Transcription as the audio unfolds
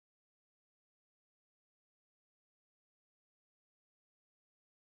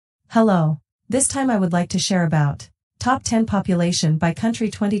Hello. This time I would like to share about Top 10 Population by Country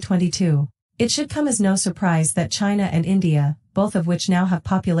 2022. It should come as no surprise that China and India, both of which now have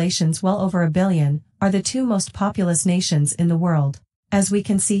populations well over 1 billion, are the two most populous nations in the world. As we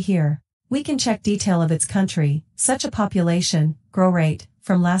can see here, we can check detail of its country, such a population, growth rate,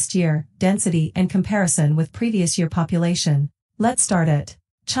 from last year, density and comparison with previous year population. Let's start it.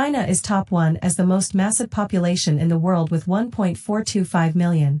 China is top 1 as the most massive population in the world with 1.425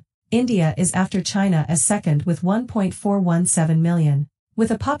 million. India is after China as second with 1.417 million.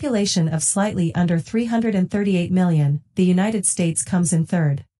 With a population of slightly under 338 million, the United States comes in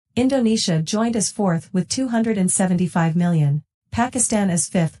third. Indonesia joined as fourth with 275 million. Pakistan as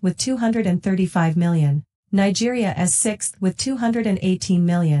fifth with 235 million. Nigeria as sixth with 218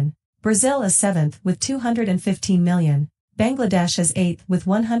 million. Brazil as seventh with 215 million. Bangladesh as eighth with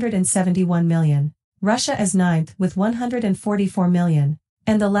 171 million. Russia as ninth with 144 million.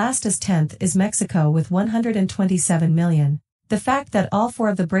 And the last as 10th is Mexico with 127 million. The fact that all four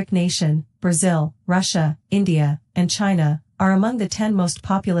of the BRIC nation, Brazil, Russia, India, and China, are among the 10 most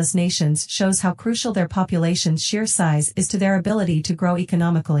populous nations shows how crucial their population's sheer size is to their ability to grow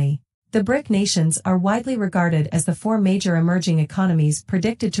economically. The BRIC nations are widely regarded as the 4 major emerging economies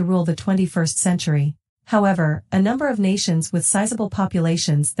predicted to rule the 21st century. However, a number of nations with sizable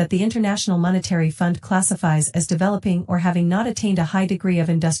populations that the International Monetary Fund classifies as developing or having not attained a high degree of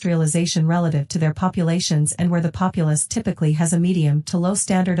industrialization relative to their populations and where the populace typically has a medium to low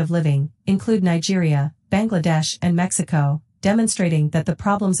standard of living, include Nigeria, Bangladesh and Mexico, demonstrating that the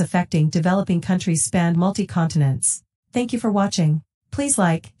problems affecting developing countries span multi-continents. Thank you for watching. Please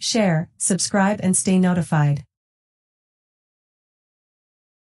like, share, subscribe and stay notified.